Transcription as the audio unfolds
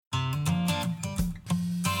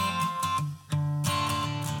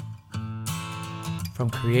From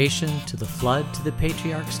creation to the flood to the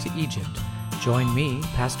patriarchs to Egypt, join me,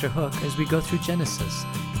 Pastor Hook, as we go through Genesis,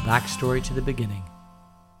 the backstory to the beginning.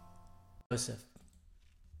 Joseph.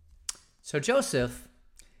 So Joseph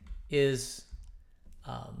is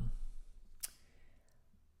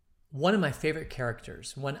one of my favorite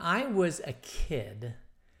characters. When I was a kid,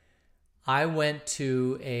 I went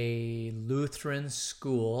to a Lutheran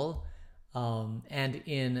school, and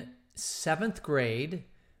in 7th grade,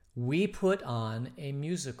 we put on a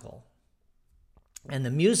musical. And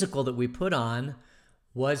the musical that we put on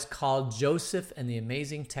was called Joseph and the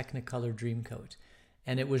Amazing Technicolor Dreamcoat.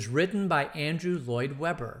 And it was written by Andrew Lloyd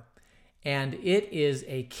Webber. And it is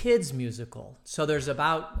a kids musical. So there's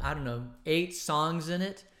about, 8 songs in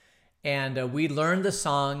it. And we learned the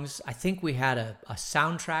songs. I think we had a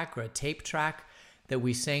soundtrack or a tape track that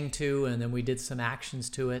we sang to, and then we did some actions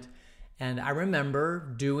to it. And I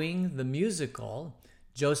remember doing the musical,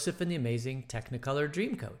 Joseph and the Amazing Technicolor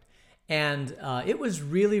Dreamcoat. And it was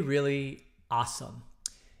really, really awesome.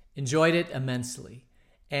 Enjoyed it immensely.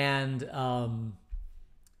 And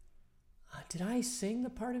did I sing the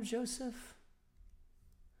part of Joseph?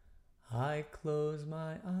 I close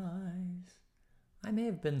my eyes. I may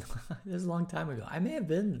have been, this is a long time ago, I may have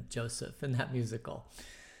been Joseph in that musical.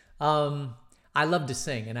 I loved to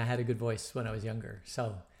sing, and I had a good voice when I was younger.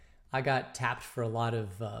 So I got tapped for a lot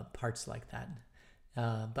of parts like that.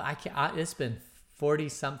 But it's been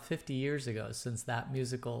 50 years ago since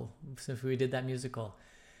we did that musical.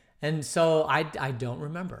 And so I don't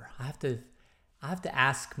remember. I have to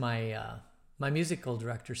ask my musical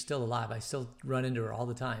director, still alive. I still run into her all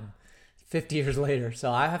the time, 50 years later. So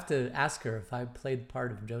I have to ask her if I played the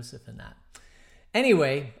part of Joseph in that.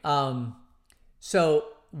 Anyway, so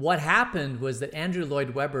what happened was that Andrew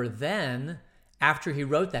Lloyd Webber then, after he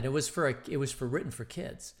wrote that, it was written for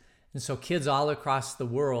kids. And so kids all across the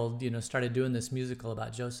world, started doing this musical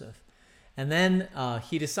about Joseph. And then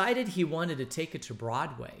he decided he wanted to take it to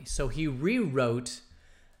Broadway. So he rewrote,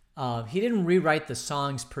 he didn't rewrite the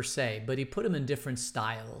songs per se, but he put them in different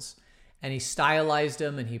styles. And he stylized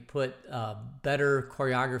them, and he put better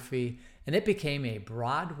choreography, and it became a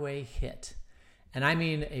Broadway hit. And I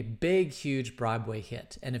mean a big, huge Broadway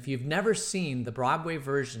hit. And if you've never seen the Broadway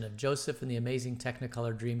version of Joseph and the Amazing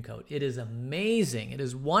Technicolor Dreamcoat, it is amazing. It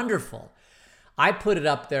is wonderful. I put it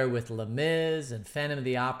up there with Les Mis and Phantom of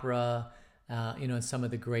the Opera, and some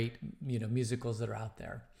of the great, musicals that are out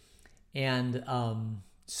there. And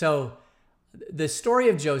so the story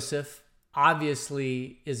of Joseph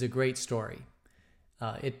obviously is a great story.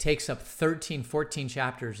 It takes up 14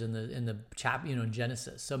 chapters in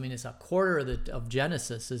Genesis. So it's a quarter of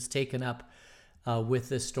Genesis is taken up with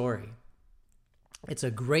this story. It's a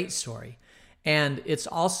great story, and it's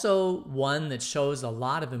also one that shows a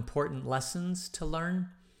lot of important lessons to learn.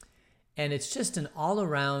 And it's just an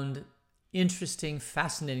all-around interesting,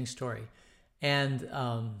 fascinating story. And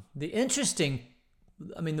the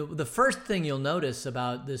first thing you'll notice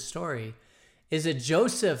about this story is that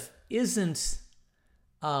Joseph isn't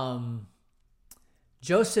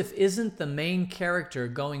the main character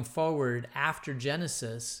going forward after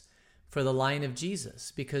Genesis for the line of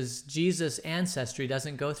Jesus, because Jesus' ancestry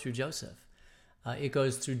doesn't go through Joseph. It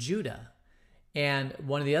goes through Judah and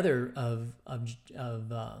one of the other of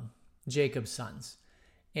Jacob's sons.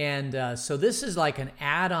 And so this is like an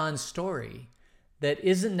add-on story that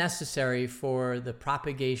isn't necessary for the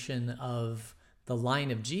propagation of the line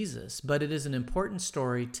of Jesus, but it is an important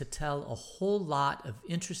story to tell a whole lot of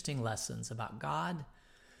interesting lessons about God,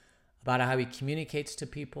 about how he communicates to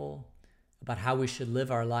people, about how we should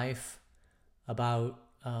live our life, about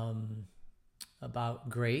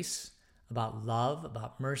grace, about love,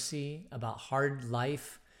 about mercy, about hard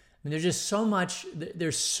life. There's just so much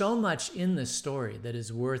in this story that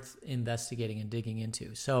is worth investigating and digging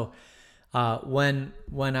into. So when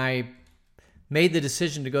I made the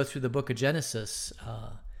decision to go through the book of Genesis,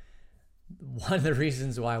 one of the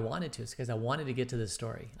reasons why I wanted to is because I wanted to get to this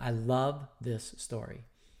story. I love this story.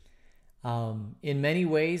 In many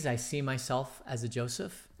ways, I see myself as a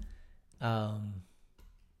Joseph.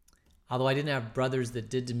 Although I didn't have brothers that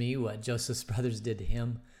did to me what Joseph's brothers did to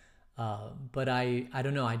him. But I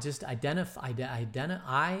don't know. I just identify with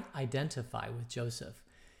Joseph.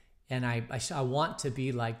 And I want to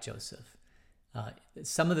be like Joseph.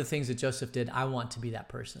 Some of the things that Joseph did, I want to be that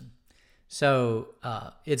person. So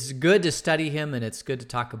it's good to study him, and it's good to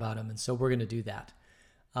talk about him. And so we're going to do that.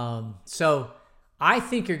 So I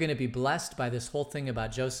think you're going to be blessed by this whole thing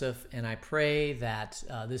about Joseph. And I pray that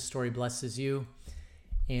this story blesses you.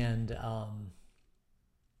 And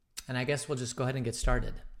I guess we'll just go ahead and get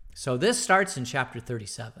started. So this starts in chapter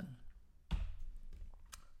 37.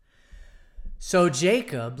 So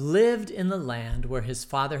Jacob lived in the land where his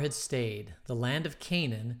father had stayed, the land of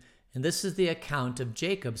Canaan, and this is the account of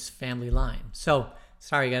Jacob's family line. So,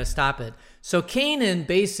 sorry, got to stop it. So Canaan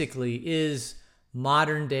basically is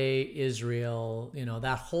modern day Israel,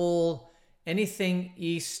 that whole, anything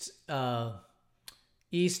east and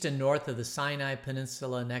north of the Sinai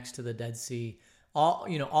Peninsula next to the Dead Sea,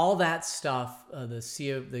 all that stuff, the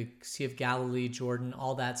Sea of Galilee, Jordan,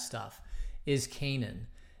 all that stuff is Canaan.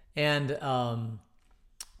 And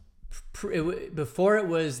before it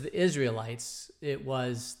was the Israelites, it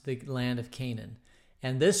was the land of Canaan.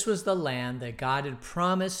 And this was the land that God had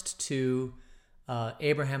promised to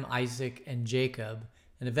Abraham, Isaac, and Jacob.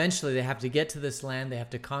 And eventually they have to get to this land. They have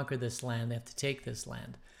to conquer this land. They have to take this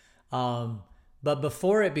land. But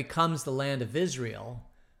before it becomes the land of Israel,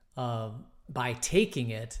 by taking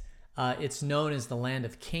it, it's known as the land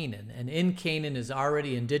of Canaan. And in Canaan is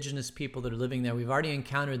already indigenous people that are living there. We've already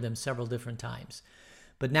encountered them several different times.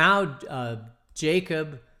 But now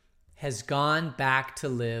Jacob has gone back to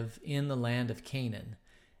live in the land of Canaan.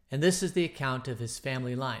 And this is the account of his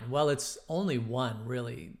family line. Well, it's only one,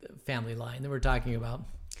 really, family line that we're talking about.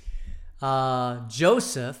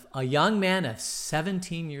 Joseph, a young man of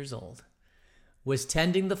 17 years old, was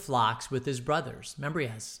tending the flocks with his brothers. Remember, he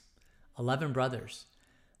has 11 brothers.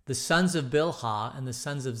 The sons of Bilhah and the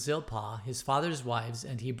sons of Zilpah, his father's wives,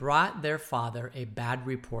 and he brought their father a bad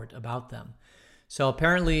report about them. So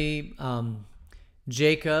apparently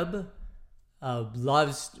Jacob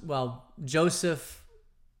Joseph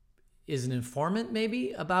is an informant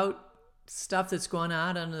maybe about stuff that's going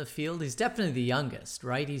on in the field. He's definitely the youngest,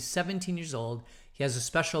 right? He's 17 years old. He has a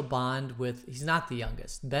special bond he's not the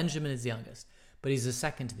youngest. Benjamin is the youngest, but he's the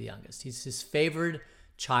second to the youngest. He's his favored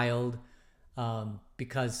child,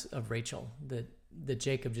 because of Rachel, that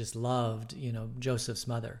Jacob just loved, Joseph's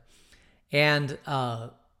mother. And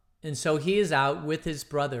so he is out with his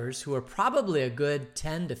brothers, who are probably a good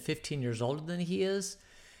 10 to 15 years older than he is.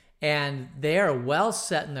 And they are well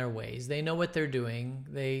set in their ways. They know what they're doing.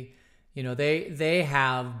 They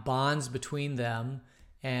have bonds between them.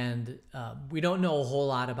 And we don't know a whole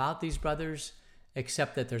lot about these brothers,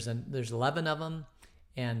 except that there's 11 of them,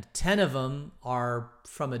 and 10 of them are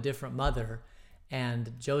from a different mother.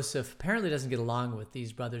 And Joseph apparently doesn't get along with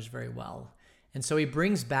these brothers very well. And so he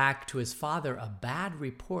brings back to his father a bad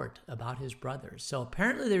report about his brothers. So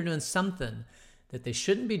apparently they're doing something that they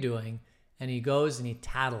shouldn't be doing. And he goes and he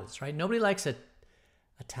tattles, right? Nobody likes a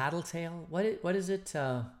tattletale. What is it?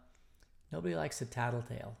 Nobody likes a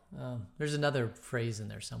tattletale. There's another phrase in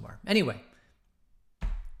there somewhere. Anyway,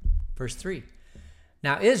 verse 3.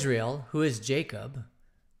 Now Israel, who is Jacob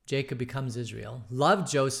becomes Israel,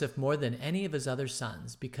 loved Joseph more than any of his other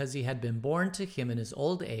sons, because he had been born to him in his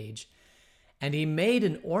old age, and he made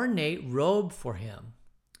an ornate robe for him.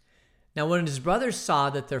 Now when his brothers saw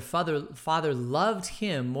that their father loved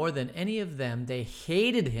him more than any of them, they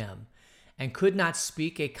hated him and could not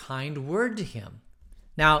speak a kind word to him.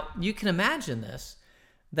 Now you can imagine this,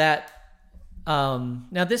 that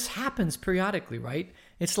now this happens periodically, right?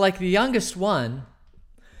 It's like the youngest one,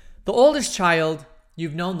 the oldest child,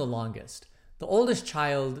 you've known the longest. The oldest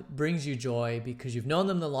child brings you joy because you've known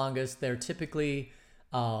them the longest. They're typically,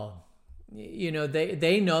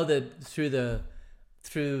 they know that through the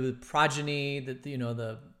progeny, that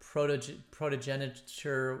the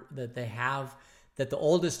progeniture that they have, that the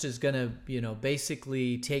oldest is going to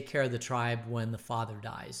basically take care of the tribe when the father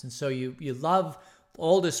dies. And so you love the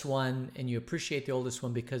oldest one and you appreciate the oldest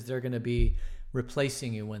one because they're going to be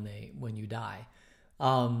replacing you when you die.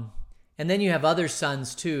 And then you have other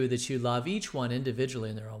sons too that you love, each one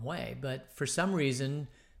individually in their own way. But for some reason,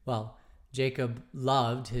 Jacob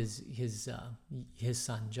loved his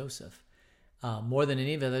son Joseph more than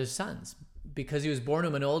any of the other sons, because he was born to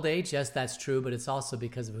him in old age. Yes, that's true, but it's also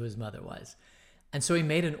because of who his mother was. And so he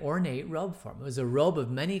made an ornate robe for him. It was a robe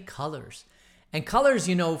of many colors. And colors,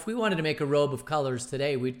 if we wanted to make a robe of colors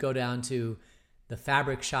today, we'd go down to the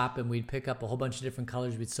fabric shop and we'd pick up a whole bunch of different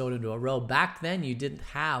colors. We'd sew it into a robe. Back then, you didn't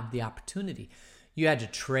have the opportunity. You had to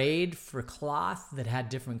trade for cloth that had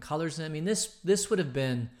different colors in it. I mean, this would have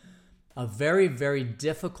been a very, very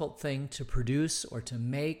difficult thing to produce or to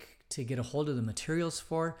make, to get a hold of the materials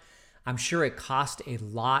for. I'm sure it cost a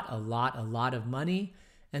lot of money.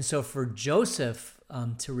 And so for Joseph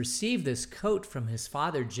to receive this coat from his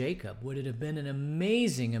father Jacob would have been an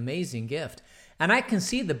amazing, amazing gift. And I can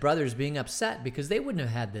see the brothers being upset because they wouldn't have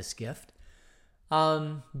had this gift.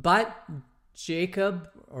 But Jacob,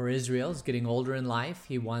 or Israel, is getting older in life.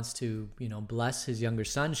 He wants to, bless his younger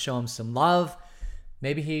son, show him some love.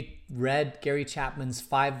 Maybe he read Gary Chapman's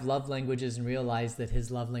 5 love languages and realized that his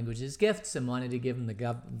love language is gifts and wanted to give him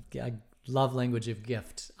love language of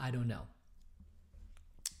gift. I don't know.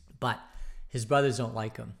 But his brothers don't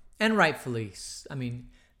like him. And rightfully, I mean,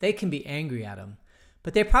 they can be angry at him.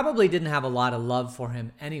 But they probably didn't have a lot of love for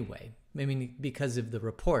him anyway. I mean, because of the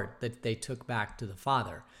report that they took back to the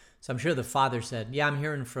father. So I'm sure the father said, yeah, I'm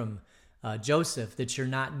hearing from Joseph that you're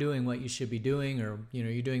not doing what you should be doing, or,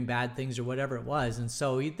 you're doing bad things, or whatever it was. And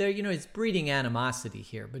so there, it's breeding animosity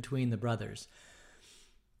here between the brothers.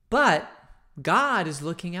 But God is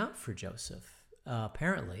looking out for Joseph.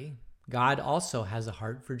 Apparently, God also has a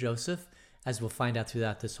heart for Joseph, as we'll find out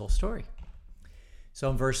throughout this whole story. So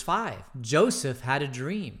in verse 5, Joseph had a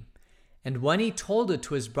dream, and when he told it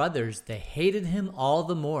to his brothers, they hated him all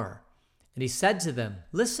the more. And he said to them,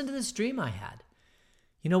 listen to this dream I had.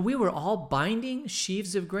 We were all binding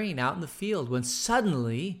sheaves of grain out in the field when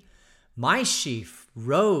suddenly my sheaf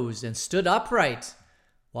rose and stood upright,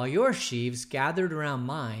 while your sheaves gathered around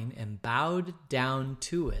mine and bowed down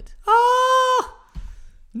to it. Oh,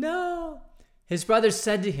 no. His brothers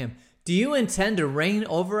said to him, do you intend to reign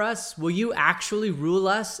over us? Will you actually rule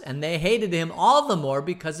us? And they hated him all the more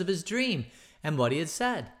because of his dream and what he had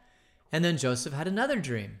said. And then Joseph had another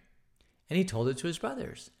dream, and he told it to his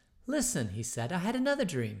brothers. Listen, he said, I had another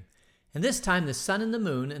dream, and this time the sun and the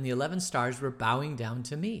moon and the 11 stars were bowing down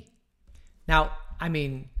to me. Now,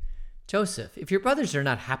 Joseph, if your brothers are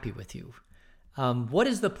not happy with you, what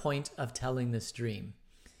is the point of telling this dream?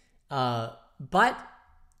 But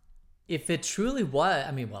if it truly was,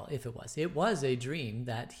 it was a dream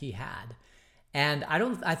that he had. And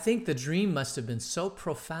I think the dream must have been so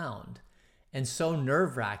profound and so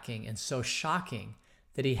nerve-wracking and so shocking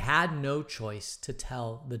that he had no choice to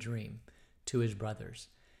tell the dream to his brothers.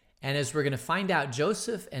 And as we're going to find out,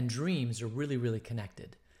 Joseph and dreams are really, really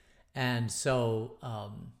connected. And so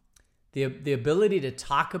the ability to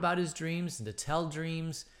talk about his dreams and to tell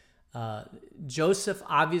dreams, Joseph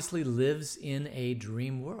obviously lives in a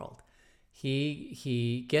dream world.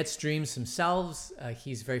 He gets dreams himself.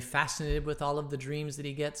 He's very fascinated with all of the dreams that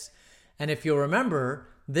he gets. And if you'll remember,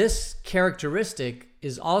 this characteristic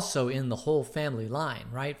is also in the whole family line,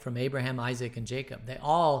 right? From Abraham, Isaac, and Jacob. They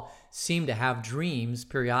all seem to have dreams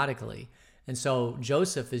periodically. And so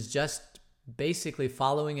Joseph is just basically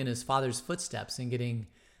following in his father's footsteps and getting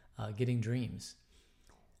dreams.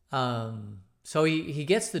 So he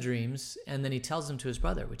gets the dreams, and then he tells them to his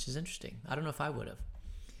brother, which is interesting. I don't know if I would have.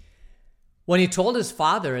 When he told his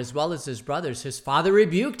father as well as his brothers, his father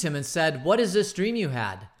rebuked him and said, what is this dream you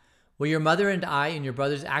had? Will your mother and I and your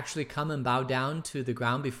brothers actually come and bow down to the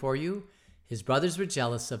ground before you? His brothers were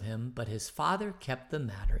jealous of him, but his father kept the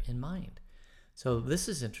matter in mind. So this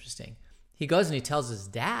is interesting. He goes and he tells his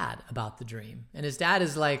dad about the dream. And his dad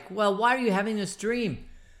is like, well, why are you having this dream?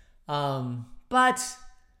 But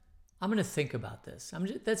I'm going to think about this.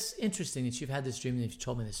 That's interesting that you've had this dream and that you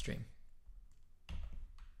told me this dream.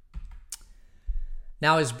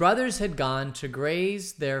 Now his brothers had gone to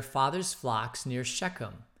graze their father's flocks near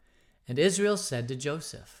Shechem. And Israel said to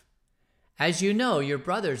Joseph, as you know, your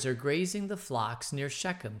brothers are grazing the flocks near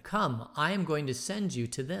Shechem. Come, I am going to send you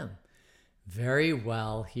to them. Very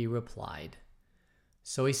well, he replied.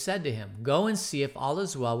 So he said to him, go and see if all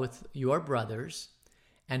is well with your brothers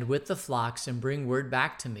and with the flocks, and bring word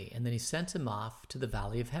back to me. And then he sent him off to the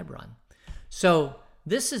valley of Hebron. So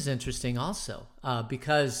this is interesting also,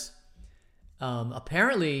 because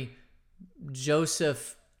apparently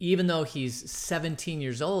Joseph, even though he's 17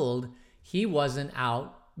 years old, he wasn't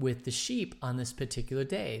out with the sheep on this particular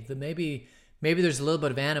day. Maybe there's a little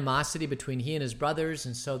bit of animosity between he and his brothers,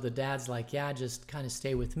 and so the dad's like, yeah, just kind of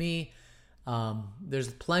stay with me.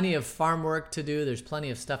 There's plenty of farm work to do. There's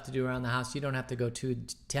plenty of stuff to do around the house. You don't have to go to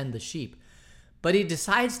tend the sheep. But he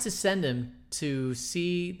decides to send him to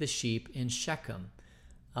see the sheep in Shechem.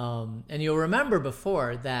 And you'll remember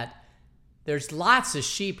before that there's lots of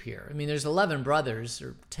sheep here. There's 11 brothers,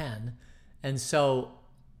 or 10. And so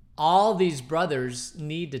all these brothers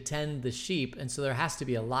need to tend the sheep, and so there has to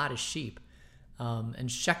be a lot of sheep.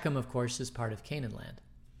 And Shechem, of course, is part of Canaan land.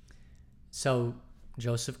 So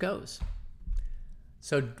Joseph goes.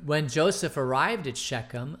 So when Joseph arrived at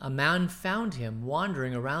Shechem, a man found him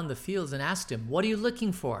wandering around the fields and asked him, what are you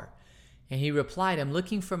looking for? And he replied, I'm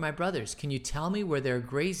looking for my brothers. Can you tell me where they're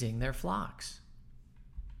grazing their flocks?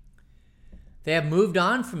 They have moved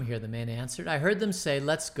on from here, the man answered. I heard them say,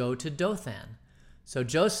 let's go to Dothan. So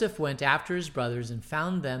Joseph went after his brothers and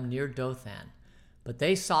found them near Dothan. But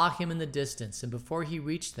they saw him in the distance, and before he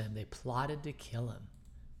reached them, they plotted to kill him.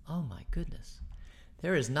 Oh my goodness.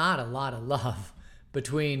 There is not a lot of love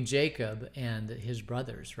between Jacob and his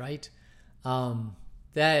brothers, right?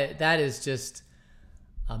 That is just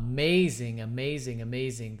amazing, amazing,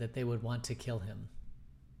 amazing that they would want to kill him.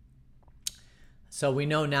 So we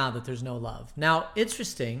know now that there's no love. Now,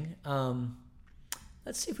 interesting.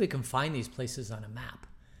 Let's see if we can find these places on a map.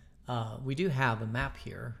 We do have a map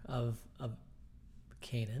here of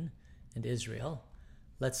Canaan and Israel.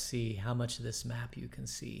 Let's see how much of this map you can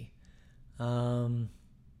see.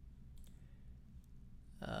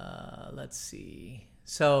 Let's see.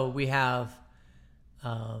 So we have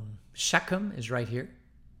Shechem is right here.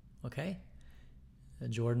 Okay. The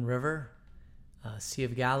Jordan River, Sea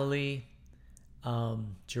of Galilee,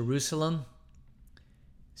 Jerusalem.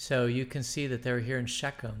 So you can see that they're here in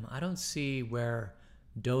Shechem. I don't see where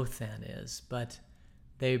Dothan is, but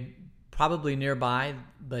they probably nearby,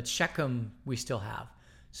 but Shechem we still have.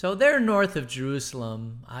 So they're north of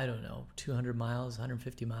Jerusalem, I don't know, 200 miles,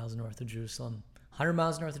 150 miles north of Jerusalem, 100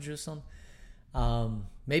 miles north of Jerusalem,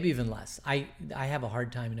 maybe even less. I have a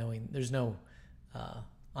hard time knowing. There's no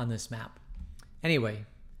on this map. Anyway,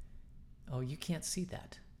 oh, you can't see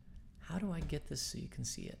that. How do I get this so you can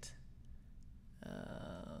see it?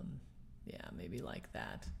 Yeah, maybe like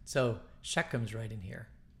that. So Shechem's right in here.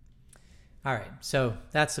 All right, so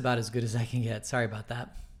that's about as good as I can get. Sorry about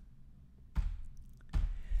that.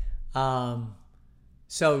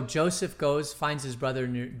 So Joseph goes, finds his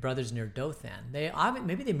brothers near Dothan.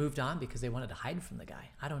 Maybe they moved on because they wanted to hide from the guy.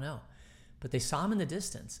 I don't know. But they saw him in the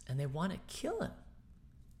distance, and they want to kill him.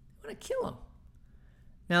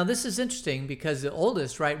 Now, this is interesting because the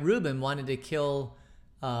oldest, right, Reuben, wanted to kill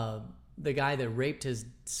the guy that raped his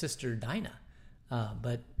sister Dinah.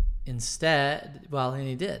 But instead, well, and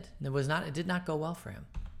he did. It did not go well for him.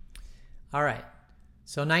 All right.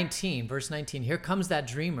 So verse 19, here comes that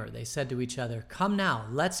dreamer. They said to each other, come now,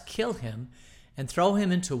 let's kill him and throw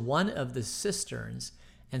him into one of the cisterns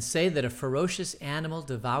and say that a ferocious animal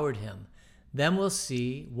devoured him. Then we'll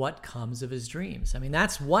see what comes of his dreams. I mean,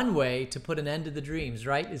 that's one way to put an end to the dreams,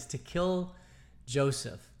 right? Is to kill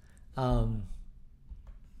Joseph. When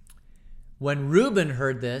Reuben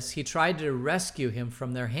heard this, he tried to rescue him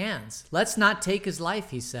from their hands. Let's not take his life,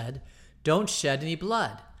 he said. Don't shed any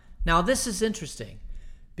blood. Now, this is interesting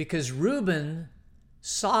because Reuben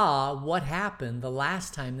saw what happened the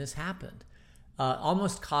last time this happened.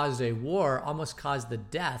 Almost caused a war, almost caused the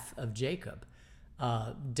death of Jacob.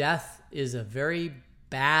 Death is a very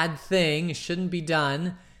bad thing. It shouldn't be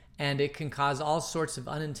done, and it can cause all sorts of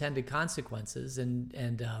unintended consequences.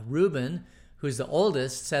 And Reuben, who's the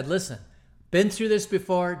oldest, said, listen, been through this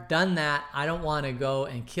before, done that. I don't want to go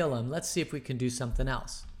and kill him. Let's see if we can do something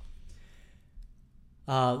else.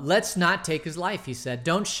 Let's not take his life, he said.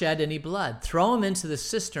 Don't shed any blood. Throw him into the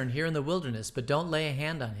cistern here in the wilderness, but don't lay a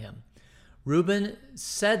hand on him. Reuben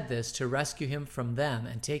said this to rescue him from them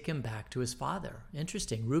and take him back to his father.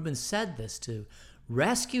 Interesting. Reuben said this to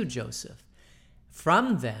rescue Joseph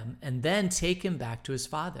from them and then take him back to his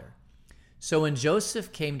father. So when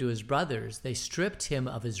Joseph came to his brothers, they stripped him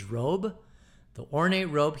of his robe, the ornate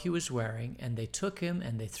robe he was wearing, and they took him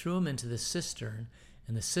and they threw him into the cistern,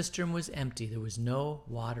 and the cistern was empty. There was no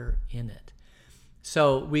water in it.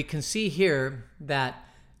 So we can see here that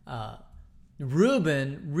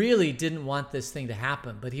Reuben really didn't want this thing to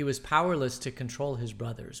happen, but he was powerless to control his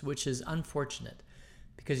brothers, which is unfortunate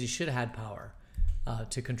because he should have had power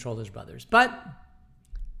to control his brothers. But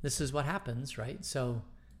this is what happens, right? So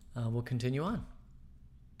we'll continue on.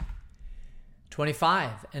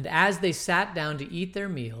 25, and as they sat down to eat their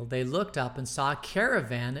meal, they looked up and saw a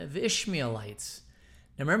caravan of Ishmaelites.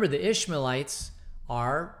 Now remember, the Ishmaelites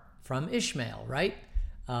are from Ishmael, right?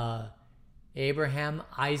 Abraham,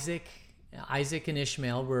 Isaac and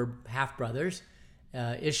Ishmael were half brothers.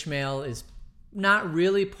 Ishmael is not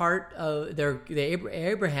really part of the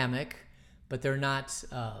Abrahamic, but they're not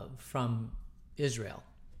from Israel.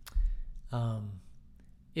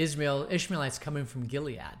 Ishmaelites coming from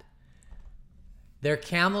Gilead. Their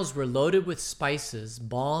camels were loaded with spices,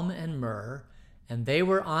 balm and myrrh, and they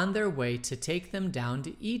were on their way to take them down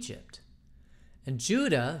to Egypt. And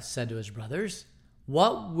Judah said to his brothers,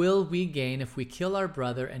 what will we gain if we kill our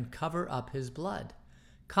brother and cover up his blood?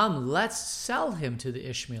 Come, let's sell him to the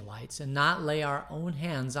Ishmaelites and not lay our own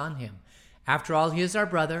hands on him. After all, he is our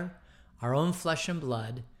brother, our own flesh and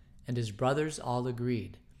blood. And his brothers all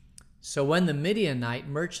agreed. So when the Midianite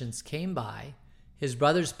merchants came by, his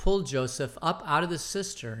brothers pulled Joseph up out of the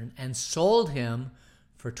cistern and sold him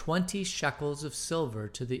for 20 shekels of silver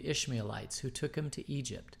to the Ishmaelites who took him to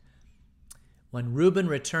Egypt. When Reuben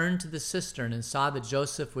returned to the cistern and saw that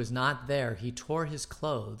Joseph was not there, he tore his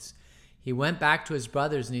clothes. He went back to his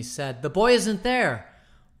brothers and he said, the boy isn't there.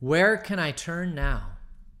 Where can I turn now?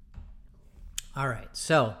 All right,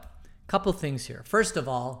 so a couple things here. First of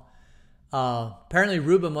all, apparently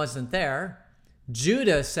Reuben wasn't there,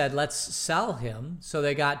 Judah said, let's sell him. So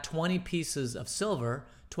they got 20 pieces of silver,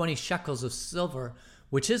 20 shekels of silver,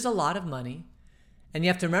 which is a lot of money. And you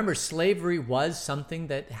have to remember, slavery was something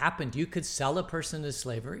that happened. You could sell a person to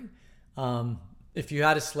slavery. If you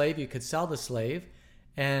had a slave, you could sell the slave.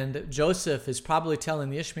 And Joseph is probably telling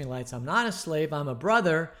the Ishmaelites, I'm not a slave, I'm a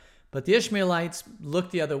brother. But the Ishmaelites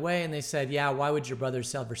looked the other way and they said, yeah, why would your brother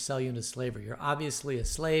ever sell you into slavery? You're obviously a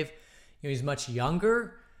slave. He's much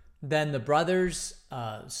younger than the brothers.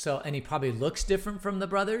 And he probably looks different from the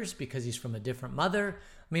brothers because he's from a different mother.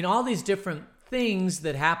 I mean, all these different things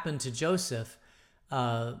that happened to Joseph,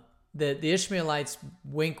 the Ishmaelites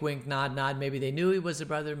wink, wink, nod, nod. Maybe they knew he was a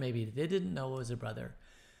brother. Maybe they didn't know it was a brother.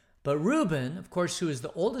 But Reuben, of course, who is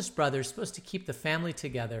the oldest brother, is supposed to keep the family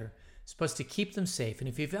together, supposed to keep them safe. And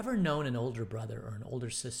if you've ever known an older brother or an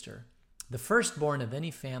older sister, the firstborn of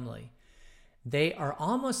any family, they are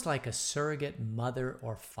almost like a surrogate mother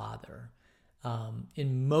or father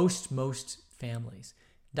in most families.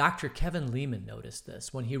 Dr. Kevin Leman noticed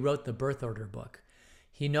this when he wrote the birth order book.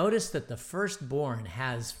 He noticed that the firstborn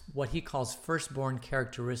has what he calls firstborn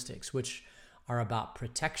characteristics, which are about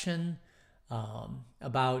protection,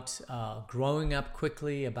 about growing up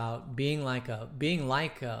quickly, about being like a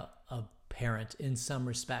parent in some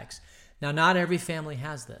respects. Now, not every family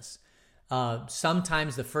has this.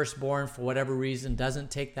 Sometimes the firstborn, for whatever reason,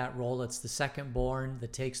 doesn't take that role. It's the secondborn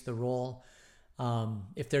that takes the role.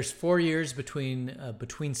 If there's 4 years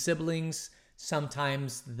between siblings,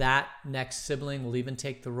 sometimes that next sibling will even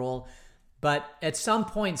take the role. But at some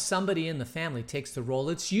point, somebody in the family takes the role.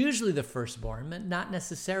 It's usually the firstborn, but not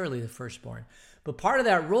necessarily the firstborn. But part of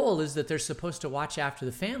that role is that they're supposed to watch after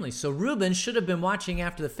the family. So Reuben should have been watching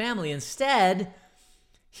after the family. Instead,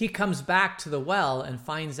 he comes back to the well and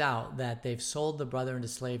finds out that they've sold the brother into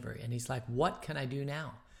slavery. And he's like, what can I do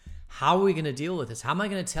now? How are we going to deal with this? How am I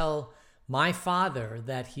going to tell my father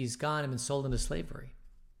that he's gone and been sold into slavery?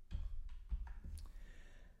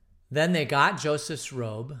 Then they got Joseph's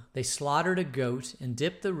robe. They slaughtered a goat and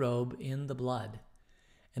dipped the robe in the blood.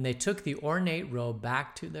 And they took the ornate robe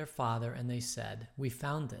back to their father and they said, we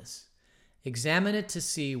found this. Examine it to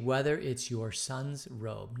see whether it's your son's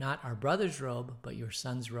robe. Not our brother's robe, but your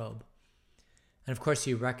son's robe. And of course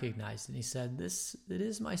he recognized it. He said, it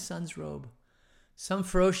is my son's robe. Some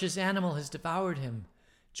ferocious animal has devoured him.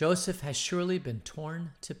 Joseph has surely been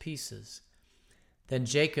torn to pieces. Then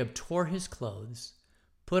Jacob tore his clothes,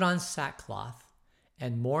 put on sackcloth,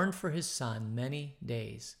 and mourned for his son many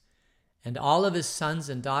days. And all of his sons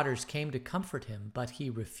and daughters came to comfort him, but he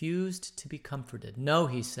refused to be comforted. No,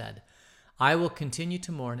 he said, I will continue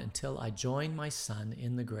to mourn until I join my son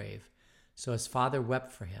in the grave. So his father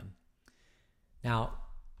wept for him. Now,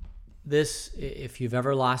 this, if you've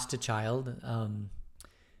ever lost a child,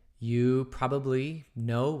 you probably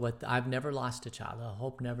know what, I've never lost a child. I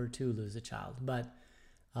hope never to lose a child. But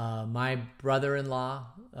my brother-in-law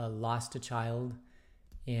lost a child,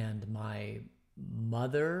 and my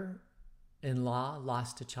mother-in-law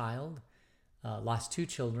lost a child, lost 2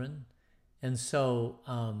 children. And so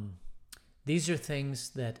these are things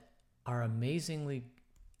that are amazingly,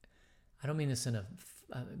 I don't mean this in a,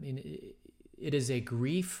 I mean, it is a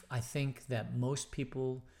grief, I think, that most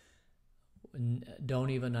people don't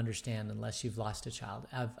even understand unless you've lost a child.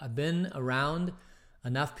 I've been around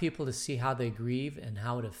enough people to see how they grieve and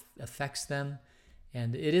how it affects them.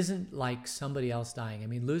 And it isn't like somebody else dying. I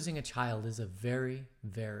mean, losing a child is a very,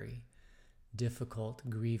 very difficult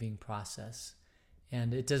grieving process.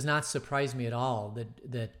 And it does not surprise me at all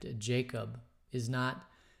that Jacob is not,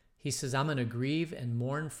 he says, I'm going to grieve and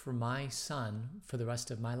mourn for my son for the rest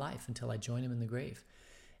of my life until I join him in the grave.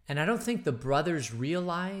 And I don't think the brothers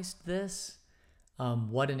realized this,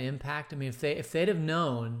 what an impact. I mean, if they'd have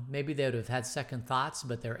known, maybe they would have had second thoughts,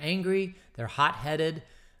 but they're angry, they're hot-headed,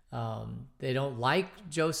 they don't like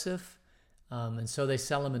Joseph, and so they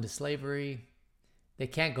sell him into slavery. They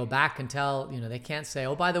can't go back and tell, they can't say,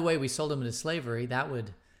 oh, by the way, we sold him into slavery. That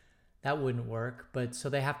wouldn't work. But so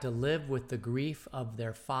they have to live with the grief of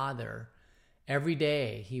their father. Every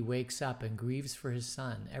day he wakes up and grieves for his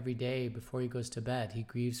son. Every day before he goes to bed, he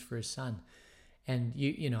grieves for his son. And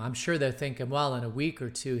I'm sure they're thinking, well, in a week or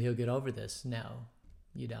 2, he'll get over this. No,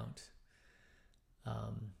 you don't.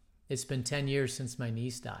 It's been 10 years since my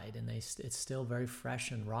niece died, and it's still very fresh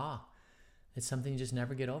and raw. It's something you just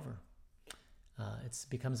never get over. It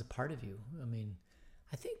becomes a part of you. I mean,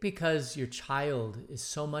 I think because your child is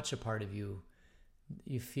so much a part of you,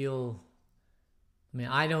 you feel,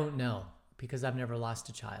 I don't know, because I've never lost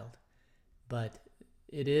a child, but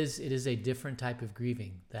it is a different type of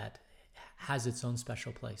grieving that has its own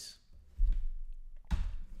special place.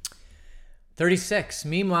 36,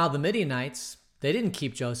 meanwhile, the Midianites They didn't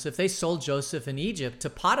keep Joseph. They sold Joseph in Egypt to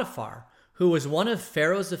Potiphar, who was one of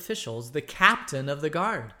Pharaoh's officials, the captain of the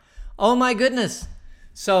guard. Oh my goodness.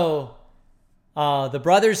 So the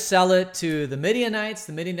brothers sell it to the Midianites.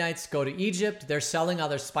 The Midianites go to Egypt. They're selling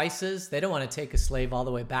other spices. They don't want to take a slave all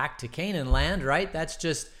the way back to Canaan land, right? That's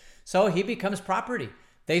just, so he becomes property.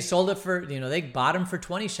 They sold it for, they bought him for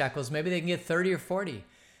 20 shekels. Maybe they can get 30 or 40.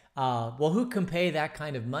 Well, who can pay that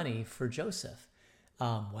kind of money for Joseph?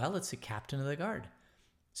 Well, it's a captain of the guard.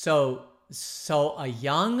 So a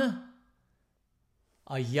young,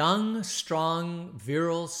 strong,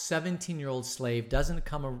 virile 17-year-old slave doesn't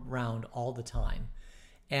come around all the time.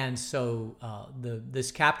 And so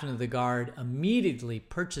this captain of the guard immediately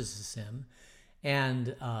purchases him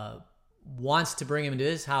and wants to bring him into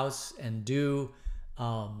his house and to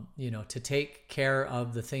take care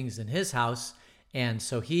of the things in his house. And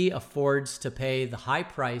so he affords to pay the high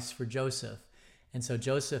price for Joseph. And so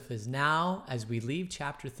Joseph is now, as we leave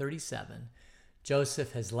chapter 37,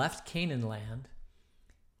 Joseph has left Canaan land,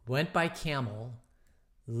 went by camel,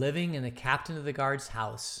 living in the captain of the guard's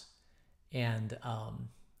house, and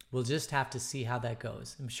we'll just have to see how that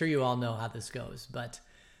goes. I'm sure you all know how this goes, but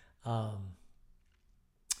all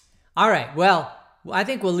right. Well, I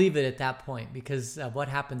think we'll leave it at that point because what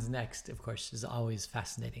happens next, of course, is always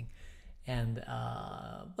fascinating. And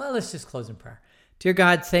let's just close in prayer. Dear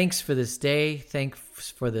God, thanks for this day. Thanks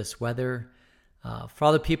for this weather. For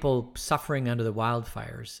all the people suffering under the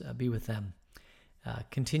wildfires, be with them.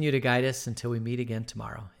 Continue to guide us until we meet again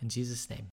tomorrow. In Jesus' name.